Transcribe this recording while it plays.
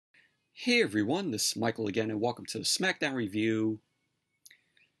Hey everyone, this is Michael again, and welcome to the Smackdown review.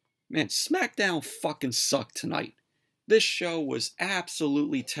 Man, Smackdown fucking sucked tonight. This show was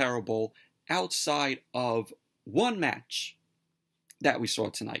absolutely terrible outside of one match that we saw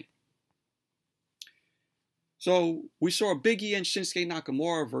tonight. So, we saw Big E and Shinsuke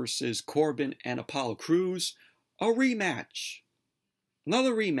Nakamura versus Corbin and Apollo Crews. A rematch.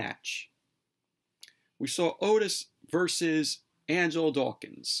 Another rematch. We saw Otis versus Angelo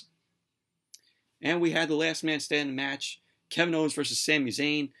Dawkins. And we had the last man standing match, Kevin Owens versus Sami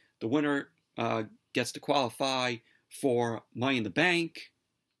Zayn. The winner gets to qualify for Money in the Bank.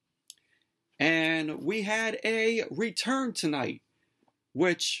 And we had a return tonight,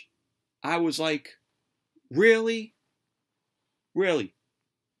 which I was like, really? Really?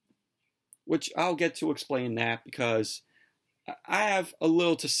 Which I'll get to explain that because I have a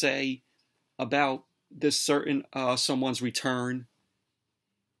little to say about this certain someone's return.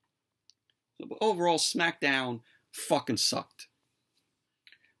 But overall, SmackDown fucking sucked.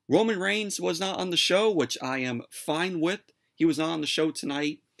 Roman Reigns was not on the show, which I am fine with. He was not on the show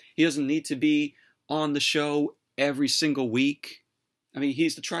tonight. He doesn't need to be on the show every single week. I mean,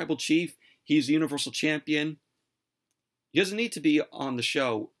 he's the tribal chief. He's the Universal Champion. He doesn't need to be on the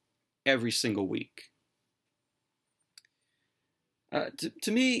show every single week.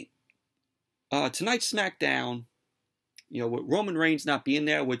 To me, tonight's SmackDown, with Roman Reigns not being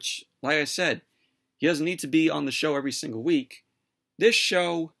there, which, like I said, he doesn't need to be on the show every single week. This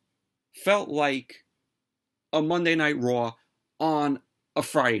show felt like a Monday Night Raw on a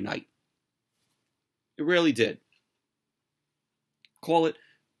Friday night. It really did. Call it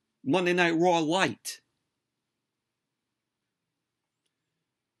Monday Night Raw light.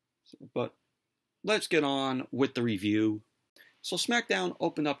 But let's get on with the review. So SmackDown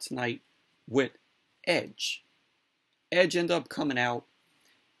opened up tonight with Edge. Edge ended up coming out.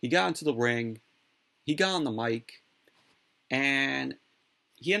 He got into the ring. He got on the mic. And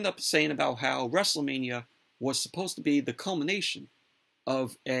he ended up saying about how WrestleMania was supposed to be the culmination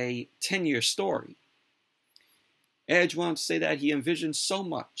of a 10-year story. Edge wanted to say that he envisioned so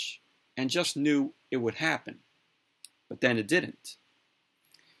much and just knew it would happen. But then it didn't.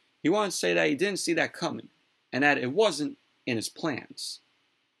 He wanted to say that he didn't see that coming and that it wasn't in his plans.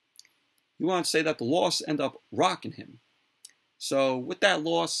 He wanted to say that the loss ended up rocking him. So with that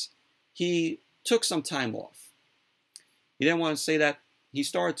loss, he took some time off. He then wanted to say that he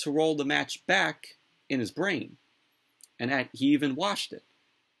started to roll the match back in his brain and that he even watched it,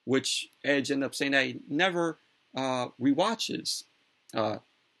 which Edge ended up saying that he never rewatches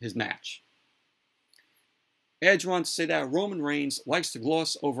his match. Edge wanted to say that Roman Reigns likes to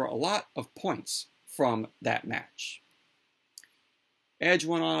gloss over a lot of points from that match. Edge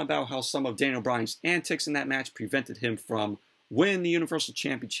went on about how some of Daniel Bryan's antics in that match prevented him from winning the Universal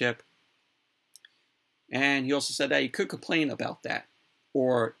Championship. And he also said that he could complain about that,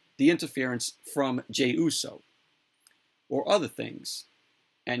 or the interference from Jey Uso, or other things,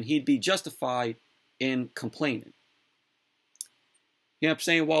 and he'd be justified in complaining. He ended up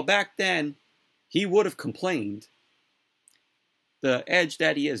saying, well, back then, he would have complained. The Edge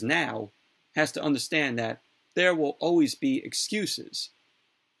that he is now has to understand that there will always be excuses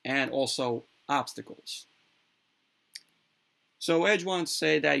and also obstacles. So Edge wanted to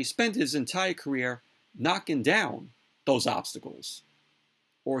say that he spent his entire career knocking down those obstacles,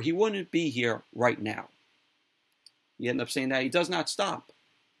 or he wouldn't be here right now. He ended up saying that he does not stop.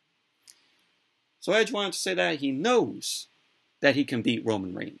 So Edge wanted to say that he knows that he can beat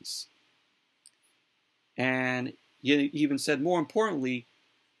Roman Reigns. And he even said, more importantly,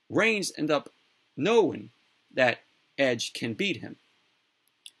 Reigns ended up knowing that Edge can beat him.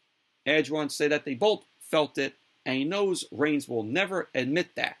 Edge wanted to say that they both felt it, and he knows Reigns will never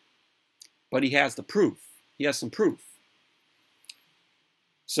admit that. But he has the proof. He has some proof.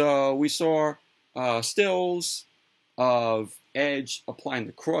 So we saw stills of Edge applying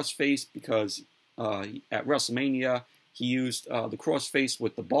the crossface because at WrestleMania he used the crossface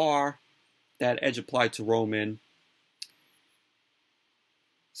with the bar that Edge applied to Roman.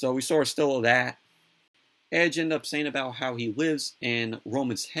 So we saw a still of that. Edge ended up saying about how he lives in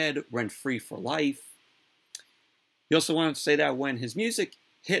Roman's head rent-free for life. He also wanted to say that when his music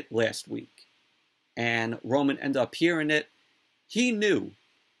hit last week and Roman ended up hearing it, he knew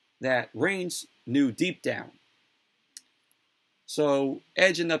that Reigns knew deep down. So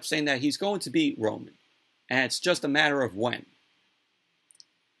Edge ended up saying that he's going to beat Roman, and it's just a matter of when.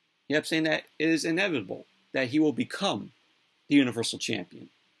 He ended up saying that it is inevitable that he will become the Universal Champion.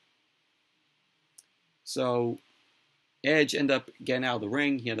 So Edge ended up getting out of the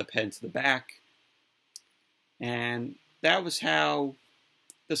ring. He ended up heading to the back. And that was how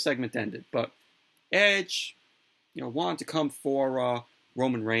the segment ended. But Edge, wanted to come for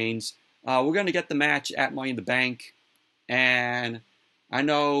Roman Reigns. We're going to get the match at Money in the Bank. And I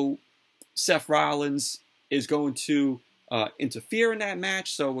know Seth Rollins is going to interfere in that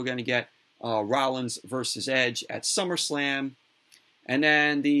match. So we're going to get Rollins versus Edge at SummerSlam. And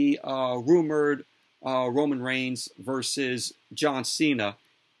then the rumored Roman Reigns versus John Cena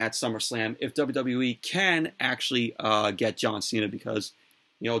at SummerSlam, if WWE can actually get John Cena, because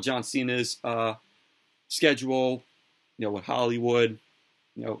John Cena's schedule, with Hollywood,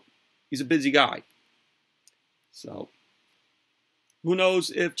 he's a busy guy. So who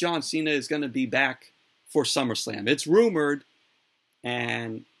knows if John Cena is going to be back for SummerSlam? It's rumored,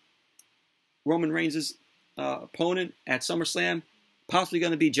 and Roman Reigns' opponent at SummerSlam possibly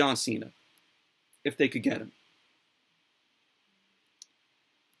going to be John Cena, if they could get him.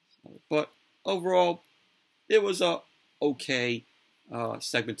 But overall, it was a okay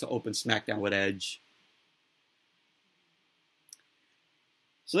segment to open SmackDown with Edge.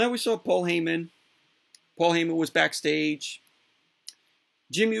 So then we saw Paul Heyman. Paul Heyman was backstage.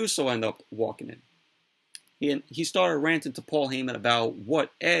 Jimmy Uso ended up walking in. He started ranting to Paul Heyman about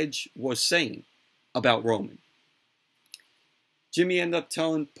what Edge was saying about Roman. Jimmy ended up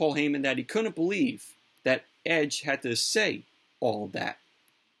telling Paul Heyman that he couldn't believe that Edge had to say all of that.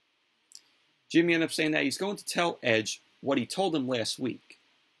 Jimmy ended up saying that he's going to tell Edge what he told him last week,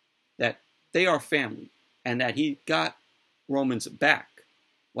 that they are family, and that he got Roman's back,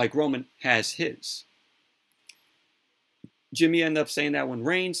 like Roman has his. Jimmy ended up saying that when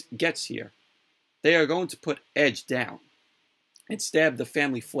Reigns gets here, they are going to put Edge down and stab the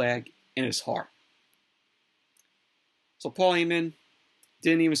family flag in his heart. So Paul Heyman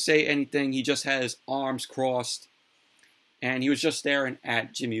didn't even say anything. He just had his arms crossed, and he was just staring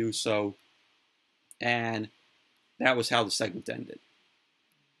at Jimmy Uso. And that was how the segment ended.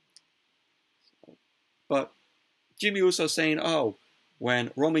 But Jimmy Uso saying, oh, when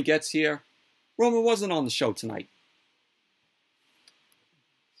Roman gets here, Roman wasn't on the show tonight.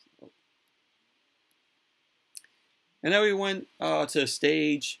 And then we went to the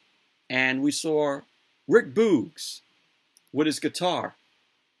stage, and we saw Rick Boogs with his guitar.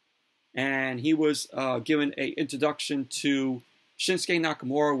 And he was given an introduction to Shinsuke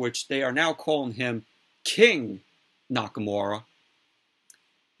Nakamura, which they are now calling him King Nakamura.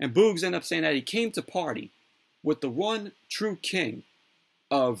 And Boogs ended up saying that he came to party with the one true king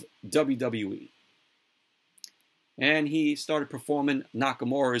of WWE. And he started performing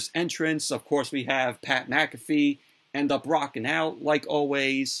Nakamura's entrance. Of course, we have Pat McAfee end up rocking out like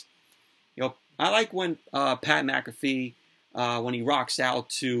always. I like when Pat McAfee, when he rocks out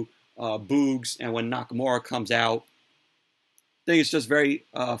to Boogs, and when Nakamura comes out. I think it's just very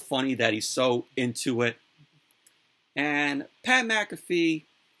funny that he's so into it. And Pat McAfee,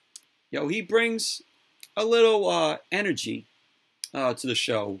 he brings a little energy to the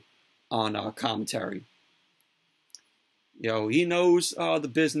show on commentary. He knows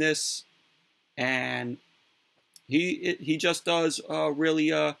the business, and he just does really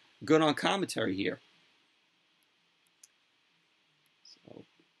good on commentary here. So,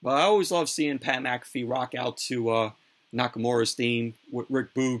 but I always love seeing Pat McAfee rock out to Nakamura's theme with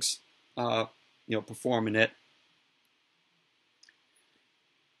Rick Boogs, performing it.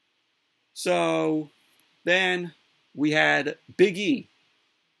 So then we had Big E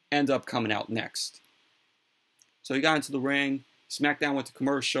end up coming out next. So he got into the ring. SmackDown went to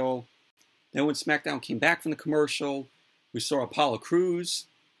commercial. Then when SmackDown came back from the commercial, we saw Apollo Crews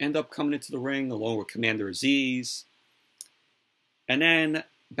end up coming into the ring along with Commander Aziz. And then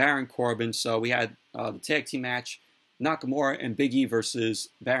Baron Corbin. So we had the tag team match. Nakamura and Big E versus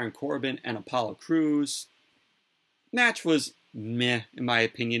Baron Corbin and Apollo Crews. Match was meh, in my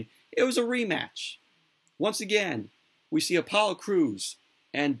opinion. It was a rematch. Once again, we see Apollo Crews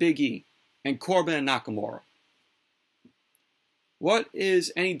and Big E and Corbin and Nakamura. What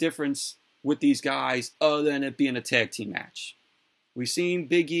is any difference with these guys other than it being a tag team match? We've seen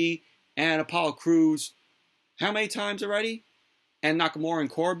Big E and Apollo Crews how many times already? And Nakamura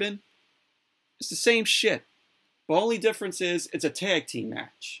and Corbin? It's the same shit. The only difference is it's a tag team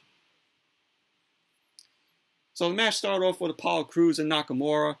match. So the match started off with Apollo Crews and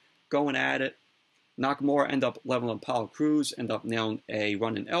Nakamura going at it. Nakamura ended up leveling Apollo Crews, ended up nailing a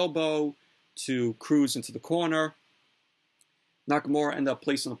running elbow to Crews into the corner. Nakamura ended up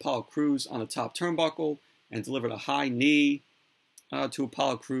placing Apollo Crews on the top turnbuckle and delivered a high knee to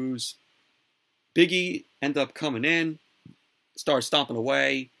Apollo Crews. Big E ended up coming in, started stomping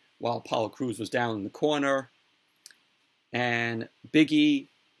away while Apollo Crews was down in the corner. And Big E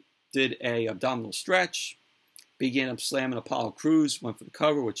did a abdominal stretch. Big E ended up slamming Apollo Crews, went for the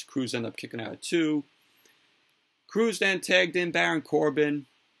cover, which Crews ended up kicking out at 2. Crews then tagged in Baron Corbin.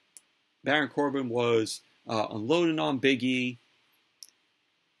 Baron Corbin was unloading on Big E.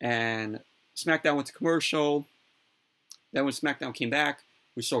 And SmackDown went to commercial. Then when SmackDown came back,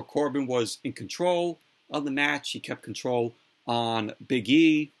 we saw Corbin was in control of the match. He kept control on Big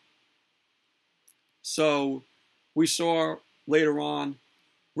E. So we saw later on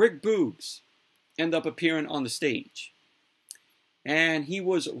Rick Boogs end up appearing on the stage. And he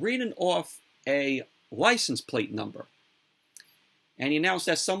was reading off a license plate number. And he announced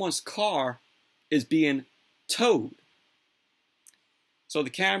that someone's car is being towed. So the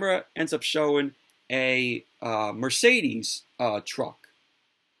camera ends up showing a Mercedes truck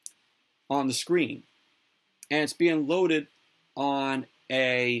on the screen. And it's being loaded on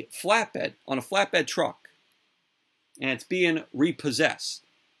a flatbed truck. And it's being repossessed.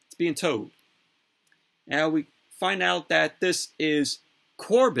 It's being towed. And we find out that this is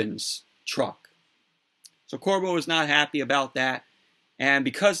Corbin's truck. So Corbin was not happy about that. And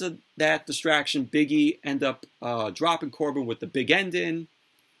because of that distraction, Big E ended up dropping Corbin with the big end in.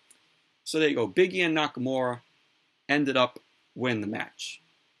 So there you go. Big E and Nakamura ended up winning the match.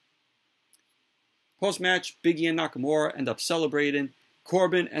 Post-match, Big E and Nakamura end up celebrating.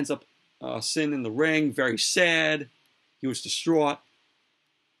 Corbin ends up sitting in the ring, very sad. He was distraught.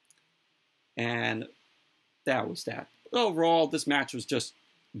 And that was that. But overall, this match was just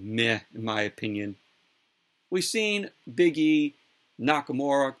meh, in my opinion. We've seen Big E,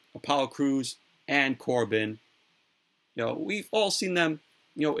 Nakamura, Apollo Crews, and Corbin. We've all seen them,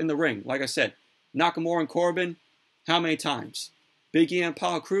 in the ring. Like I said, Nakamura and Corbin, how many times? Big E and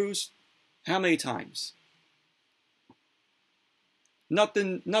Apollo Crews, how many times?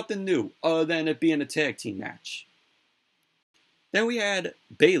 Nothing new other than it being a tag team match. Then we had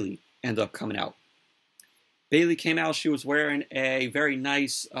Bayley end up coming out. Bayley came out. She was wearing a very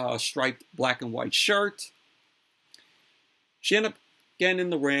nice striped black and white shirt. She ended up getting in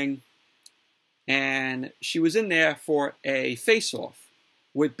the ring, and she was in there for a face-off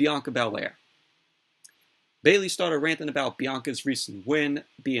with Bianca Belair. Bayley started ranting about Bianca's recent win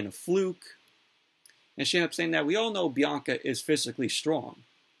being a fluke, and she ended up saying that we all know Bianca is physically strong,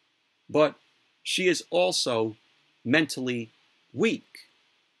 but she is also mentally weak.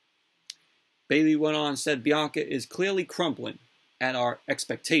 Bayley went on and said Bianca is clearly crumbling at our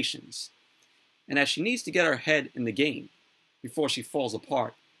expectations, and that she needs to get her head in the game before she falls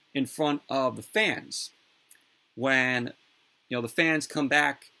apart in front of the fans when the fans come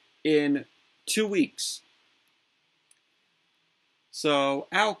back in 2 weeks. So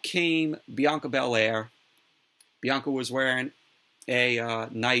out came Bianca Belair. Bianca was wearing a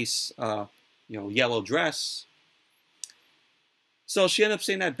nice yellow dress. So she ended up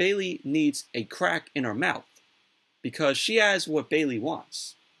saying that Bayley needs a crack in her mouth because she has what Bayley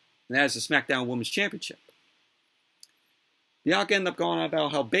wants, and that is the SmackDown Women's Championship. Bianca ended up going on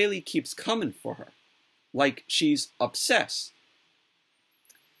about how Bayley keeps coming for her, like she's obsessed.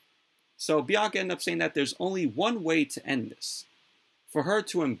 So Bianca ended up saying that there's only one way to end this, for her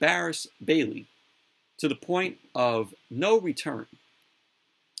to embarrass Bayley to the point of no return.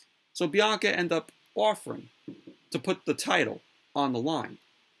 So Bianca ended up offering to put the title on the line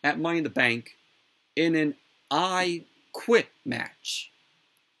at Money in the Bank in an I Quit match.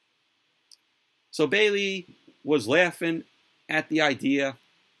 So Bayley was laughing at the idea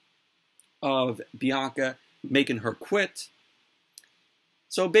of Bianca making her quit.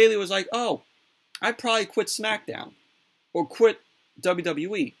 So Bayley was like, oh, I'd probably quit SmackDown or quit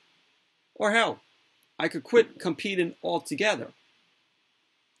WWE. Or hell, I could quit competing altogether.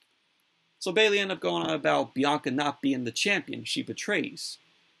 So Bayley ended up going on about Bianca not being the champion she betrays.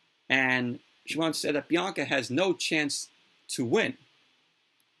 And she wants to say that Bianca has no chance to win.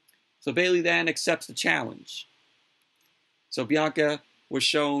 So Bayley then accepts the challenge. So Bianca was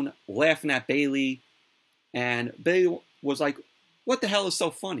shown laughing at Bayley, and Bayley was like, what the hell is so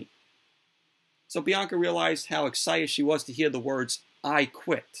funny? So Bianca realized how excited she was to hear the words, I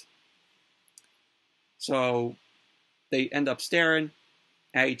quit. So they end up staring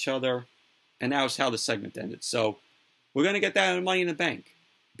at each other, and that was how the segment ended. So we're going to get that in Money in the Bank.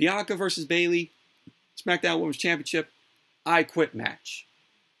 Bianca versus Bayley, SmackDown Women's Championship, I Quit match.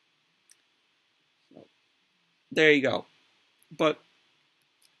 So, there you go. But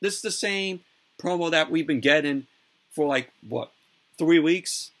this is the same promo that we've been getting for 3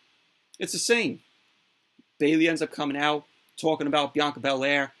 weeks? It's the same. Bayley ends up coming out, talking about Bianca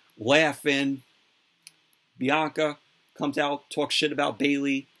Belair, laughing. Bianca comes out, talks shit about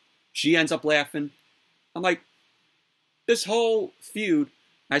Bayley. She ends up laughing. I'm like, this whole feud,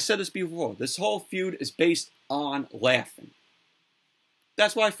 I said this before, this whole feud is based on laughing.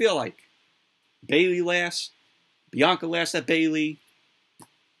 That's what I feel like. Bayley laughs. Bianca laughs at Bayley.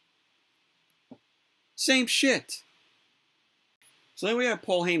 Same shit. So then we have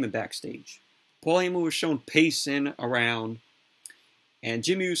Paul Heyman backstage. Paul Heyman was shown pacing around, and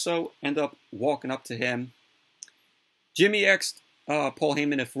Jimmy Uso ended up walking up to him. Jimmy asked Paul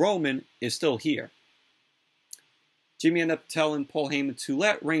Heyman if Roman is still here. Jimmy ended up telling Paul Heyman to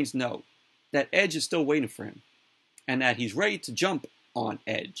let Reigns know that Edge is still waiting for him, and that he's ready to jump on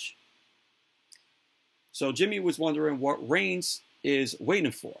Edge. So Jimmy was wondering what Reigns is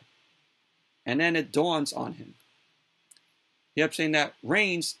waiting for. And then it dawns on him. He kept saying that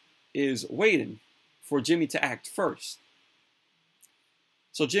Reigns is waiting for Jimmy to act first.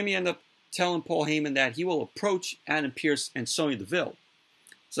 So Jimmy ended up telling Paul Heyman that he will approach Adam Pearce and Sonya Deville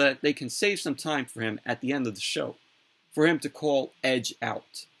so that they can save some time for him at the end of the show, for him to call Edge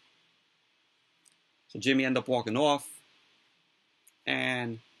out. So Jimmy ended up walking off,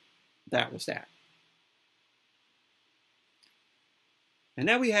 and that was that. And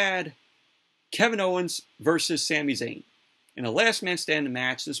then we had Kevin Owens versus Sami Zayn. In a last man standing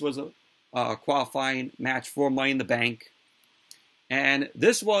match, this was a qualifying match for Money in the Bank. And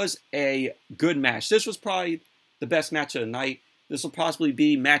this was a good match. This was probably the best match of the night. This will possibly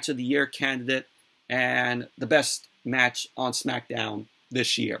be match of the year candidate and the best match on SmackDown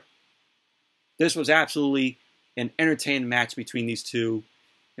this year. This was absolutely an entertaining match between these two.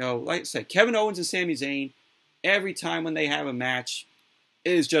 You know, like I said, Kevin Owens and Sami Zayn, every time when they have a match,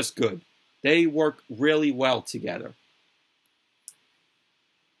 it is just good. They work really well together.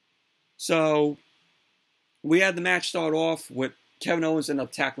 So we had the match start off with Kevin Owens ended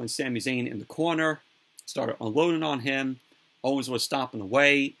up tackling Sami Zayn in the corner, started unloading on him. Owens was stomping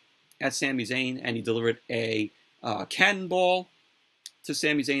away at Sami Zayn, and he delivered a cannonball to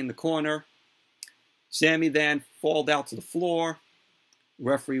Sami Zayn in the corner. Sami then falled out to the floor.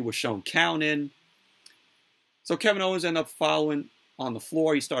 Referee was shown counting. So Kevin Owens ended up following on the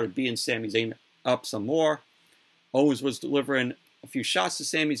floor. He started beating Sami Zayn up some more. Owens was delivering a few shots to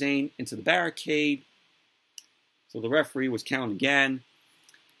Sami Zayn into the barricade. So the referee was counting again.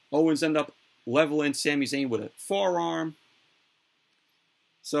 Owens ended up leveling Sami Zayn with a forearm.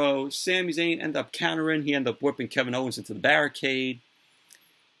 So Sami Zayn ended up countering. He ended up whipping Kevin Owens into the barricade.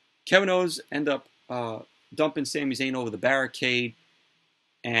 Kevin Owens ended up dumping Sami Zayn over the barricade.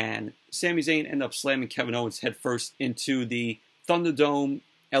 And Sami Zayn ended up slamming Kevin Owens headfirst into the Thunderdome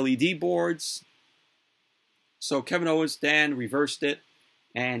LED boards. So Kevin Owens then reversed it,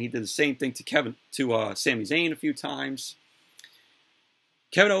 and he did the same thing to Sami Zayn a few times.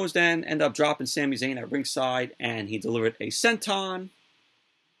 Kevin Owens then ended up dropping Sami Zayn at ringside, and he delivered a senton.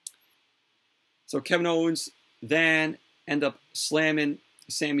 So Kevin Owens then ended up slamming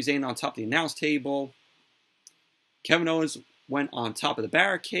Sami Zayn on top of the announce table. Kevin Owens went on top of the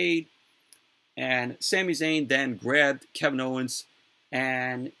barricade, and Sami Zayn then grabbed Kevin Owens,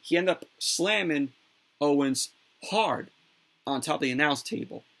 and he ended up slamming Owens hard on top of the announce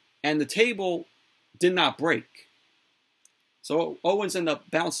table. And the table did not break. So Owens ended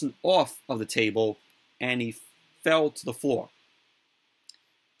up bouncing off of the table, and he fell to the floor.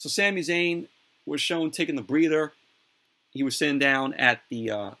 So Sami Zayn was shown taking the breather. He was sitting down at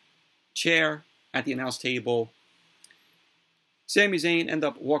the chair at the announce table. Sami Zayn ended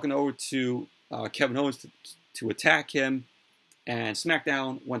up walking over to Kevin Owens to attack him, and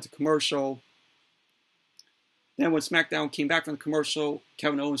SmackDown went to commercial. Then when SmackDown came back from the commercial,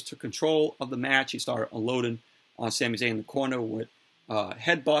 Kevin Owens took control of the match. He started unloading on Sami Zayn in the corner with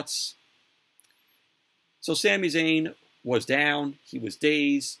headbutts. So Sami Zayn was down. He was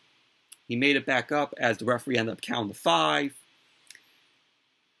dazed. He made it back up as the referee ended up counting to 5.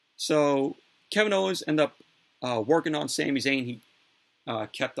 So Kevin Owens ended up working on Sami Zayn. He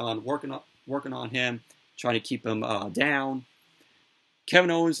kept on working on him, trying to keep him down.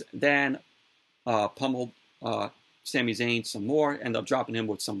 Kevin Owens then pummeled Sami Zayn some more, ended up dropping him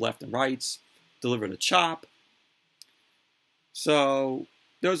with some left and rights, delivered a chop. So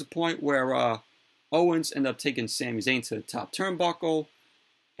there was a point where Owens ended up taking Sami Zayn to the top turnbuckle,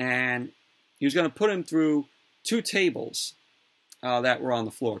 and he was going to put him through 2 tables that were on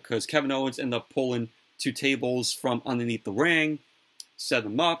the floor, because Kevin Owens ended up pulling 2 tables from underneath the ring, set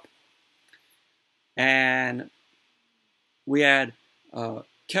them up, and we had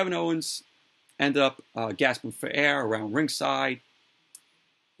Kevin Owens end up gasping for air around ringside,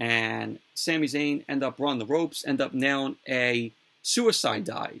 and Sami Zayn ended up running the ropes, ended up nailing a suicide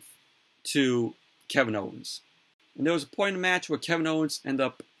dive to Kevin Owens. And there was a point in the match where Kevin Owens ended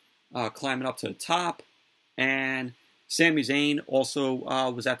up climbing up to the top, and Sami Zayn also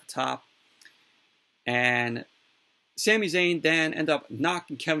was at the top. And Sami Zayn then ended up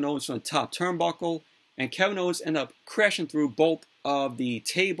knocking Kevin Owens from the top turnbuckle, and Kevin Owens ended up crashing through both of the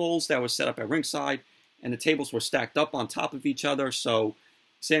tables that were set up at ringside, and the tables were stacked up on top of each other, so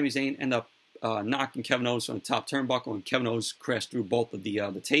Sami Zayn ended up knocking Kevin Owens from the top turnbuckle, and Kevin Owens crashed through both of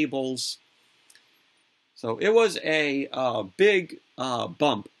the tables. So it was a big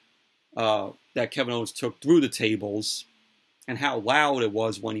bump that Kevin Owens took through the tables, and how loud it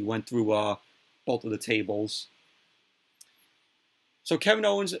was when he went through both of the tables. So Kevin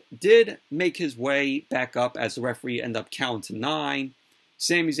Owens did make his way back up as the referee ended up counting to 9.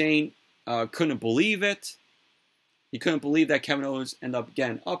 Sami Zayn couldn't believe it. He couldn't believe that Kevin Owens ended up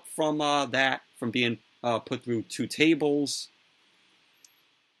getting up from from being put through 2 tables.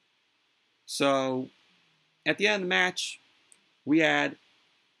 So at the end of the match, we had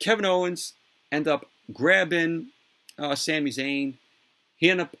Kevin Owens end up grabbing Sami Zayn. He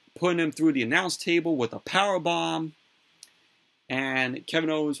ended up putting him through the announce table with a powerbomb. And Kevin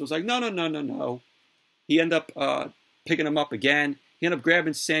Owens was like, no, no, no, no, no. He ended up picking him up again. He ended up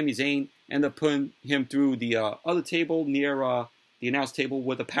grabbing Sami Zayn, ended up putting him through the other table near the announce table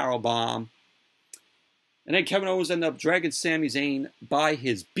with a powerbomb. And then Kevin Owens ended up dragging Sami Zayn by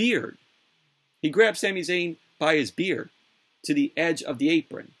his beard. He grabbed Sami Zayn by his beard to the edge of the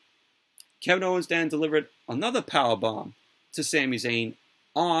apron. Kevin Owens then delivered another powerbomb to Sami Zayn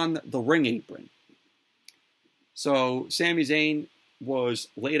on the ring apron. So Sami Zayn was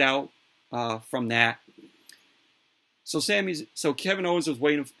laid out from that. So Kevin Owens was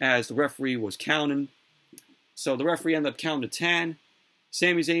waiting as the referee was counting. So the referee ended up counting to 10.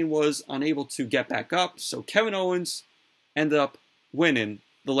 Sami Zayn was unable to get back up. So Kevin Owens ended up winning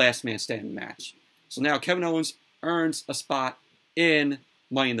the last man standing match. So now Kevin Owens earns a spot in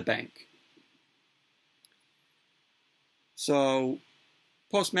Money in the Bank. So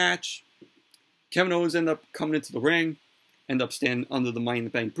post-match, Kevin Owens ended up coming into the ring, ended up standing under the Money in the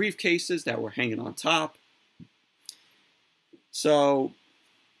Bank briefcases that were hanging on top. So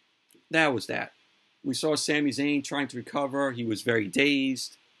that was that. We saw Sami Zayn trying to recover. He was very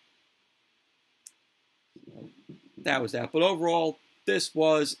dazed. That was that. But overall, this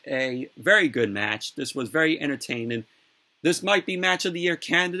was a very good match. This was very entertaining. This might be Match of the Year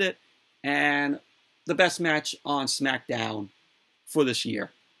candidate and the best match on SmackDown for this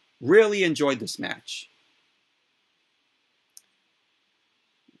year. Really enjoyed this match.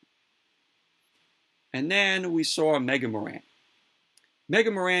 And then we saw Megan Moran.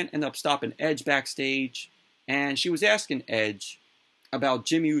 Megan Moran ended up stopping Edge backstage, and she was asking Edge about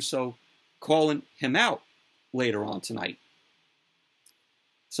Jimmy Uso calling him out later on tonight.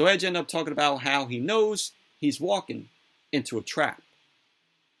 So Edge ended up talking about how he knows he's walking into a trap,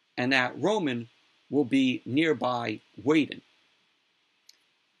 and that Roman will be nearby waiting.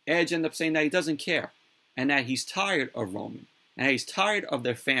 Edge ended up saying that he doesn't care, and that he's tired of Roman, and that he's tired of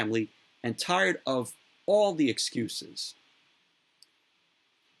their family, and tired of all the excuses.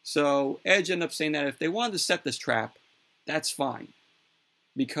 So Edge ended up saying that if they wanted to set this trap, that's fine,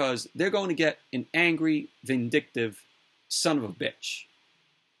 because they're going to get an angry, vindictive son of a bitch.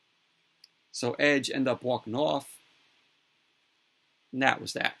 So Edge ended up walking off, and that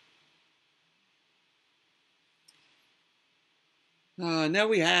was that. Now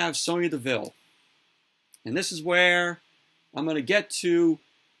we have Sonya Deville. And this is where I'm going to get to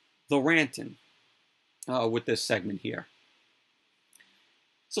the ranting with this segment here.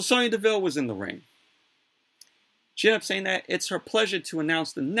 So Sonya Deville was in the ring. She ended up saying that it's her pleasure to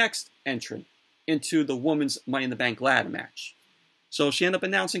announce the next entrant into the Women's Money in the Bank ladder match. So she ended up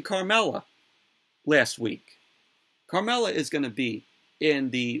announcing Carmella last week. Carmella is going to be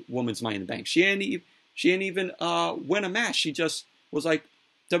in the Women's Money in the Bank. She didn't even win a match. She just was like,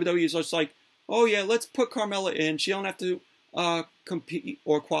 WWE is just like, oh yeah, let's put Carmella in. She don't have to compete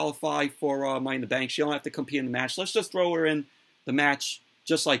or qualify for Money in the Bank. She don't have to compete in the match. Let's just throw her in the match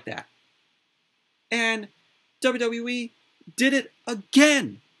just like that. And WWE did it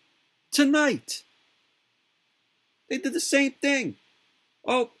again tonight. They did the same thing.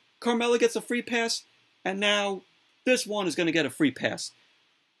 Oh, Carmella gets a free pass, and now this one is going to get a free pass.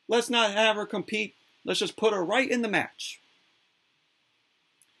 Let's not have her compete. Let's just put her right in the match.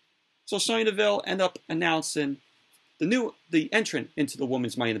 So Sonya Deville ended up announcing the entrant into the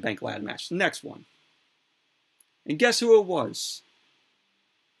Women's Money in the Bank ladder match, the next one. And guess who it was?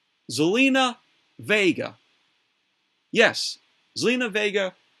 ZELINA VEGA. Yes, ZELINA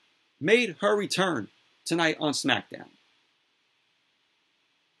VEGA made her return tonight on SmackDown.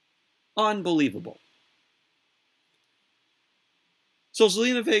 Unbelievable. So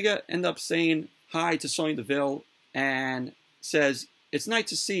ZELINA VEGA ended up saying hi to Sonya Deville and says it's nice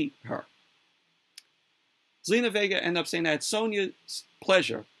to see her. Zelina Vega ended up saying that it's Sonya's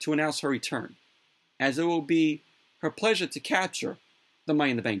pleasure to announce her return, as it will be her pleasure to capture the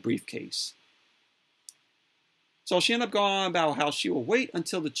Money in the Bank briefcase. So she ended up going on about how she will wait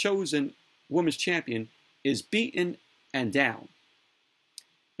until the chosen women's champion is beaten and down,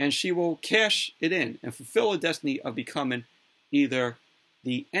 and she will cash it in and fulfill the destiny of becoming either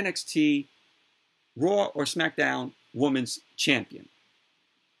the NXT, Raw, or SmackDown Women's Champion.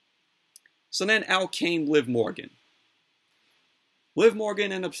 So then out came Liv Morgan. Liv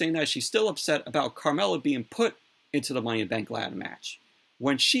Morgan ended up saying that she's still upset about Carmella being put into the Money in the Bank ladder match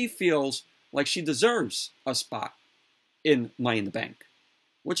when she feels like she deserves a spot in Money in the Bank,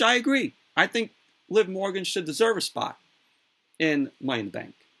 which I agree. I think Liv Morgan should deserve a spot in Money in the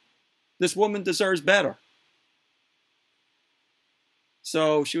Bank. This woman deserves better.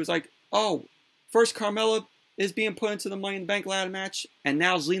 So she was like, oh, first Carmella is being put into the Money in the Bank ladder match, and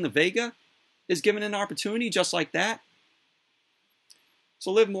now Zelina Vega is given an opportunity just like that.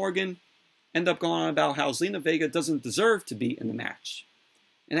 So Liv Morgan ended up going on about how Zelina Vega doesn't deserve to be in the match,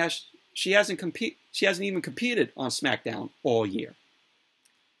 and that she hasn't even competed on SmackDown all year.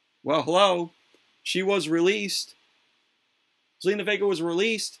 Well, hello, she was released. Zelina Vega was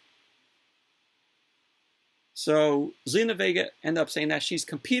released. So Zelina Vega ended up saying that she's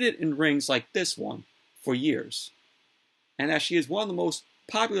competed in rings like this one for years, and that she is one of the most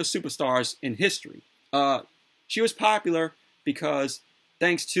popular superstars in history. She was popular because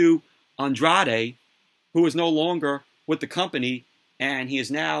thanks to Andrade, who is no longer with the company, and he is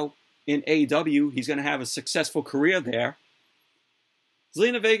now in AEW. He's going to have a successful career there.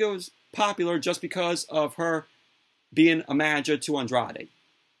 Zelina Vega was popular just because of her being a manager to Andrade.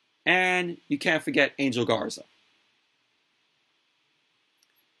 And you can't forget Angel Garza.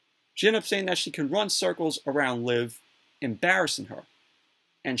 She ended up saying that she can run circles around Liv, embarrassing her,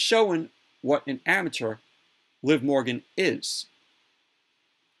 and showing what an amateur Liv Morgan is.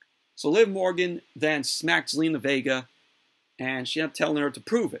 So Liv Morgan then smacked Zelina Vega, and she ended up telling her to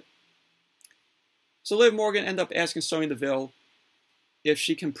prove it. So Liv Morgan ended up asking Sonya Deville if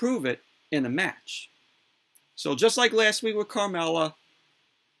she can prove it in a match. So just like last week with Carmella,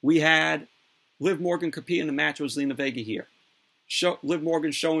 we had Liv Morgan compete in a match with Zelina Vega here. Liv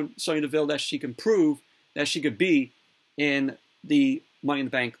Morgan showing Sonya Deville that she can prove that she could be in the Money in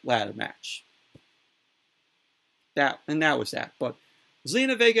the Bank ladder match. That was that. But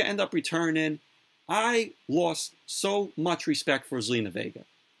Zelina Vega ended up returning. I lost so much respect for Zelina Vega.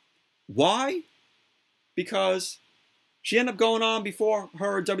 Why? Because she ended up going on before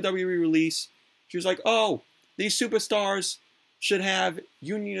her WWE release. She was like, oh, these superstars should have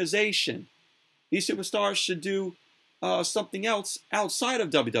unionization. These superstars should do something else outside of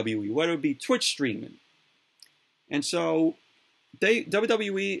WWE, whether it be Twitch streaming. And so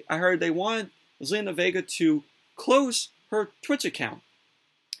WWE, I heard they wanted Zelina Vega to close her Twitch account.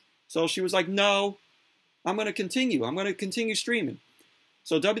 So she was like, no, I'm going to continue. I'm going to continue streaming.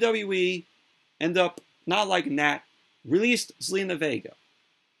 So WWE ended up not liking that, released Zelina Vega.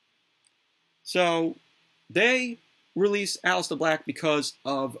 So they released Aleister Black because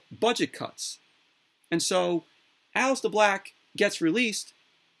of budget cuts. And so Aleister Black gets released,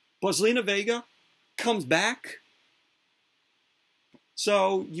 but Zelina Vega comes back.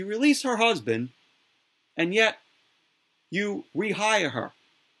 So you release her husband, and yet you rehire her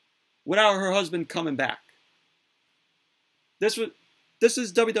without her husband coming back. This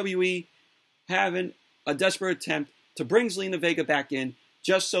is WWE having a desperate attempt to bring Zelina Vega back in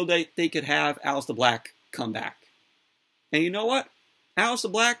just so they could have Aleister Black come back. And you know what?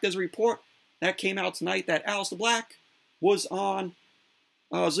 Aleister Black, there's a report that came out tonight that Aleister Black was on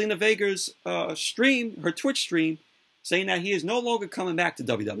Zelina Vega's stream, her Twitch stream, saying that he is no longer coming back to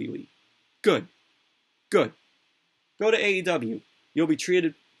WWE. Good. Good. Go to AEW. You'll be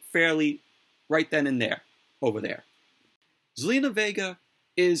treated fairly right then and there, over there. Zelina Vega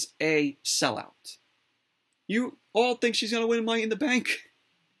is a sellout. You all think she's going to win Money in the Bank?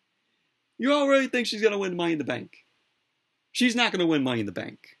 You all really think she's going to win Money in the Bank? She's not going to win Money in the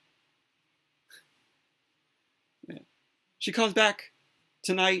Bank. Yeah. She comes back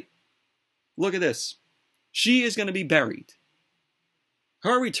tonight. Look at this. She is going to be buried.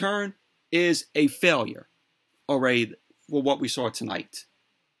 Her return is a failure already for what we saw tonight.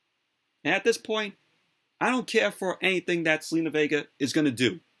 And at this point, I don't care for anything that Zelina Vega is going to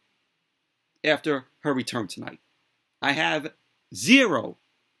do after her return tonight. I have zero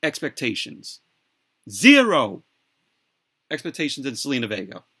expectations. Zero expectations in Zelina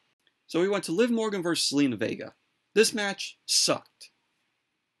Vega. So we went to Liv Morgan versus Zelina Vega. This match sucked.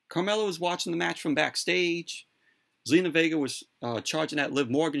 Carmella was watching the match from backstage. ZELINA VEGA was charging at Liv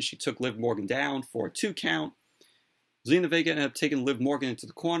Morgan. She took Liv Morgan down for a 2 count. ZELINA VEGA ended up taking Liv Morgan into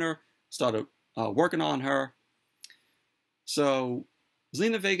the corner, started working on her. So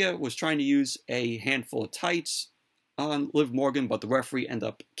ZELINA VEGA was trying to use a handful of tights on Liv Morgan, but the referee ended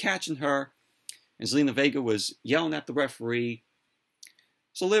up catching her, and ZELINA VEGA was yelling at the referee.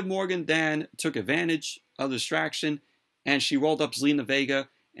 So Liv Morgan then took advantage of the distraction, and she rolled up ZELINA VEGA,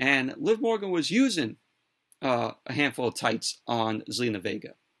 and Liv Morgan was using a handful of tights on ZELINA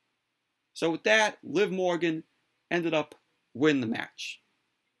VEGA. So with that, Liv Morgan ended up winning the match.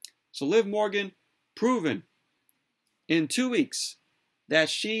 So Liv Morgan proven in 2 weeks that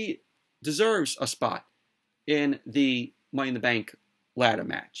she deserves a spot in the Money in the Bank ladder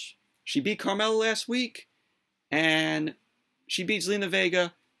match. She beat Carmella last week, and she beat ZELINA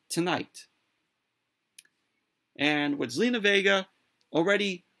VEGA tonight. And with ZELINA VEGA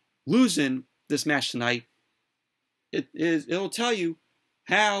already losing this match tonight, it'll tell you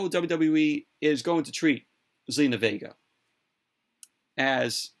how WWE is going to treat ZELINA VEGA,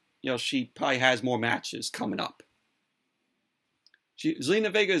 as she probably has more matches coming up.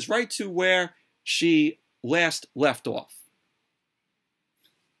 ZELINA VEGA is right to where she last left off.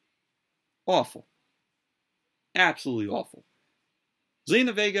 Awful. Absolutely awful.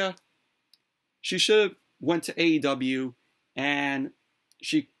 ZELINA VEGA, she should have went to AEW, and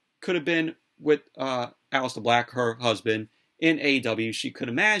she could have been with Aleister Black, her husband, in AEW. She could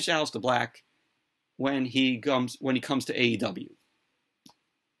have managed Aleister Black when he comes to AEW.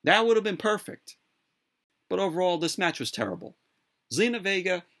 That would have been perfect. But overall, this match was terrible. ZELINA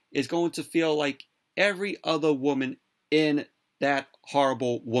VEGA is going to feel like every other woman in that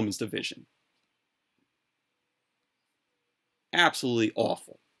horrible women's division. Absolutely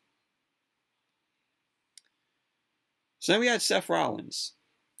awful. So then we had Seth Rollins.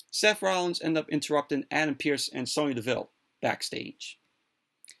 Seth Rollins ended up interrupting Adam Pearce and Sonya Deville backstage.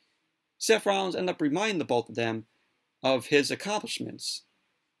 Seth Rollins ended up reminding the both of them of his accomplishments.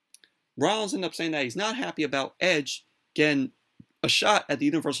 Rollins ended up saying that he's not happy about Edge getting a shot at the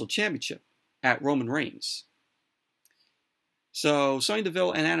Universal Championship at Roman Reigns. So Sonya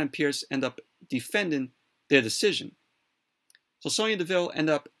Deville and Adam Pearce end up defending their decision. So Sonya Deville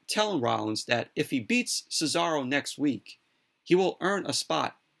ended up telling Rollins that if he beats Cesaro next week, he will earn a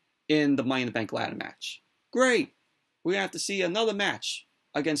spot in the Money in the Bank ladder match. Great! We're going to have to see another match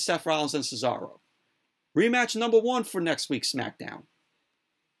against Seth Rollins and Cesaro. Rematch number 1 for next week's SmackDown.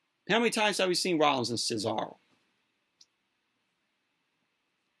 How many times have we seen Rollins and Cesaro?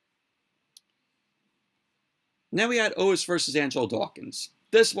 Now we had Otis versus Angelo Dawkins.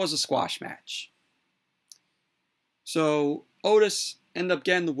 This was a squash match. So Otis ended up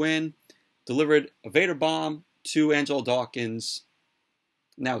getting the win, delivered a Vader bomb to Angelo Dawkins.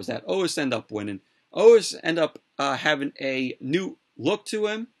 And that was that. Otis ended up winning. Otis ended up having a new look to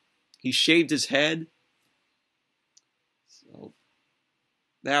him. He shaved his head. So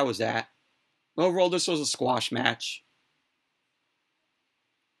that was that. Overall, this was a squash match.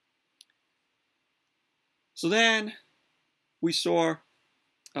 So then we saw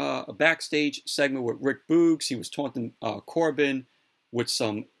a backstage segment with Rick Boogs. He was taunting Corbin with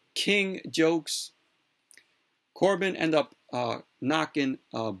some King jokes. Corbin ended up knocking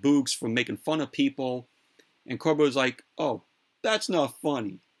Boogs for making fun of people. And Corbin was like, oh, that's not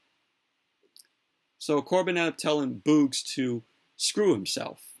funny. So Corbin ended up telling Boogs to screw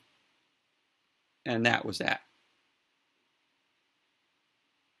himself. And that was that.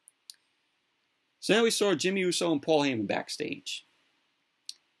 So now we saw Jimmy Uso and Paul Heyman backstage.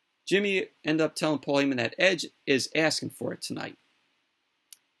 Jimmy ended up telling Paul Heyman that Edge is asking for it tonight.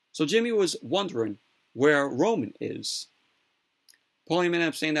 So Jimmy was wondering where Roman is. Paul Heyman ended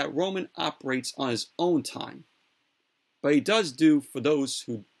up saying that Roman operates on his own time, but he does do for those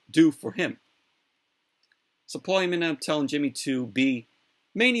who do for him. So Paul Heyman ended up telling Jimmy to be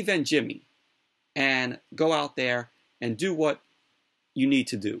main event Jimmy and go out there and do what you need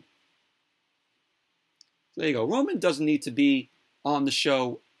to do. So there you go. Roman doesn't need to be on the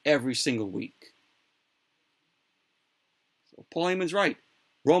show every single week. So Paul Heyman's right.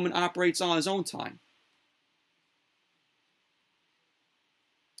 Roman operates on his own time.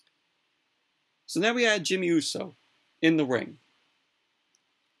 So now we had Jimmy Uso in the ring.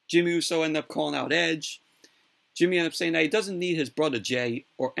 Jimmy Uso ended up calling out Edge. Jimmy ended up saying that he doesn't need his brother Jay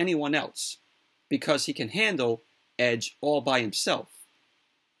or anyone else because he can handle Edge all by himself.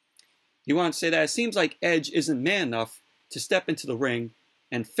 He wanted to say that it seems like Edge isn't man enough to step into the ring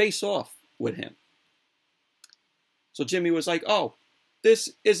and face off with him. So Jimmy was like, oh,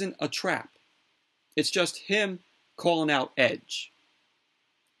 this isn't a trap. It's just him calling out Edge.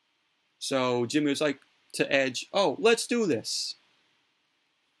 So Jimmy was like, to Edge, "Oh, let's do this."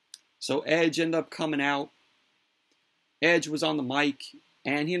 So Edge ended up coming out. Edge was on the mic,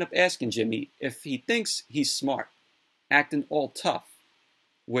 and he ended up asking Jimmy if he thinks he's smart, acting all tough,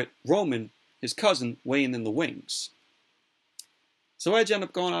 with Roman, his cousin, waiting in the wings. So Edge ended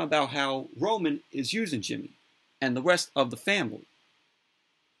up going on about how Roman is using Jimmy and the rest of the family.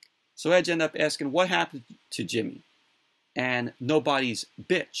 So Edge ended up asking what happened to Jimmy and nobody's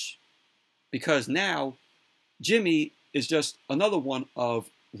bitch, because now Jimmy is just another one of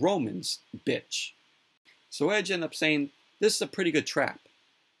Roman's bitch. So Edge ended up saying this is a pretty good trap,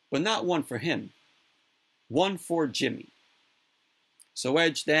 but not one for him, one for Jimmy. So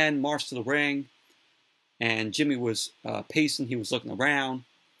Edge then marched to the ring, and Jimmy was pacing, he was looking around.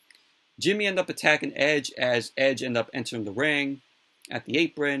 Jimmy ended up attacking Edge as Edge ended up entering the ring at the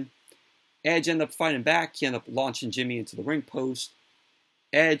apron. Edge ended up fighting back, he ended up launching Jimmy into the ring post.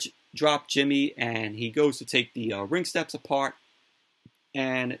 Edge dropped Jimmy, and he goes to take the ring steps apart,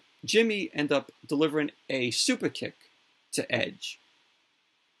 and Jimmy ended up delivering a super kick to Edge.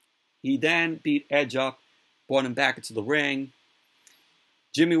 He then beat Edge up, brought him back into the ring.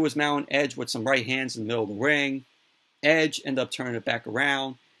 Jimmy was mounting Edge with some right hands in the middle of the ring. Edge ended up turning it back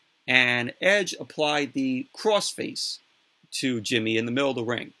around, and Edge applied the crossface to Jimmy in the middle of the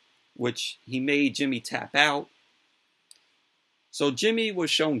ring, which he made Jimmy tap out. So Jimmy was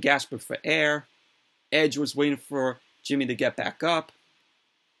shown gasping for air. Edge was waiting for Jimmy to get back up.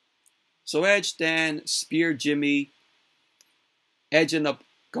 So Edge then speared Jimmy. Edge ended up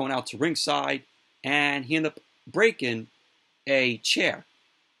going out to ringside, and he ended up breaking a chair.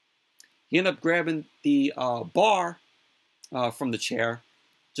 He ended up grabbing the bar from the chair,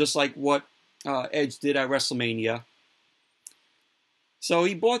 just like what Edge did at WrestleMania. So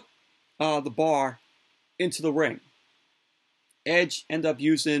he brought the bar into the ring. Edge ended up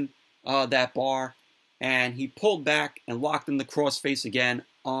using that bar, and he pulled back and locked in the crossface again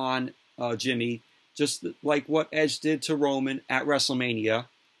on Jimmy, just like what Edge did to Roman at WrestleMania.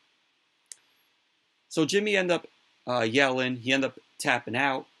 So Jimmy ended up yelling, he ended up tapping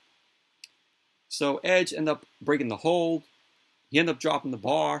out. So Edge ended up breaking the hold, he ended up dropping the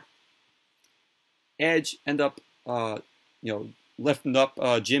bar. Edge ended up, lifting up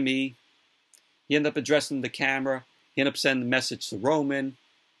Jimmy. He ended up addressing the camera. He ended up sending the message to Roman.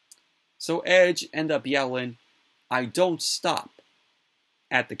 So Edge ended up yelling, "I don't stop,"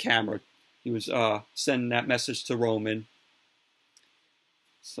 at the camera. He was sending that message to Roman.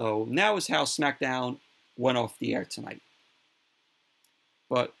 So now is how SmackDown went off the air tonight.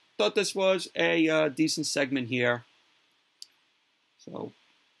 But thought this was a decent segment here. So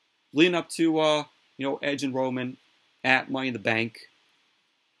leading up to Edge and Roman at Money in the Bank.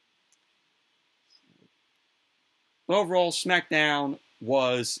 But overall, SmackDown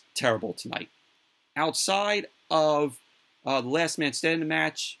was terrible tonight. Outside of the Last Man Standing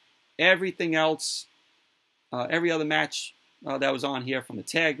match, everything else, every other match that was on here, from the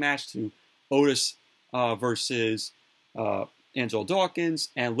tag match to Otis versus Angelo Dawkins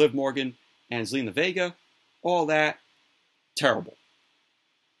and Liv Morgan and ZELINA VEGA, all that, terrible.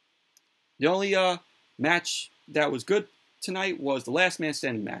 The only match that was good tonight was the Last Man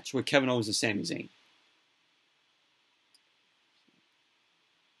Standing match with Kevin Owens and Sami Zayn.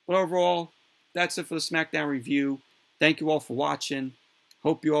 But overall, that's it for the SmackDown review. Thank you all for watching.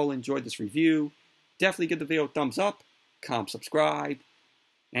 Hope you all enjoyed this review. Definitely give the video a thumbs up, comment, subscribe,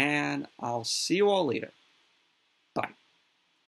 and I'll see you all later.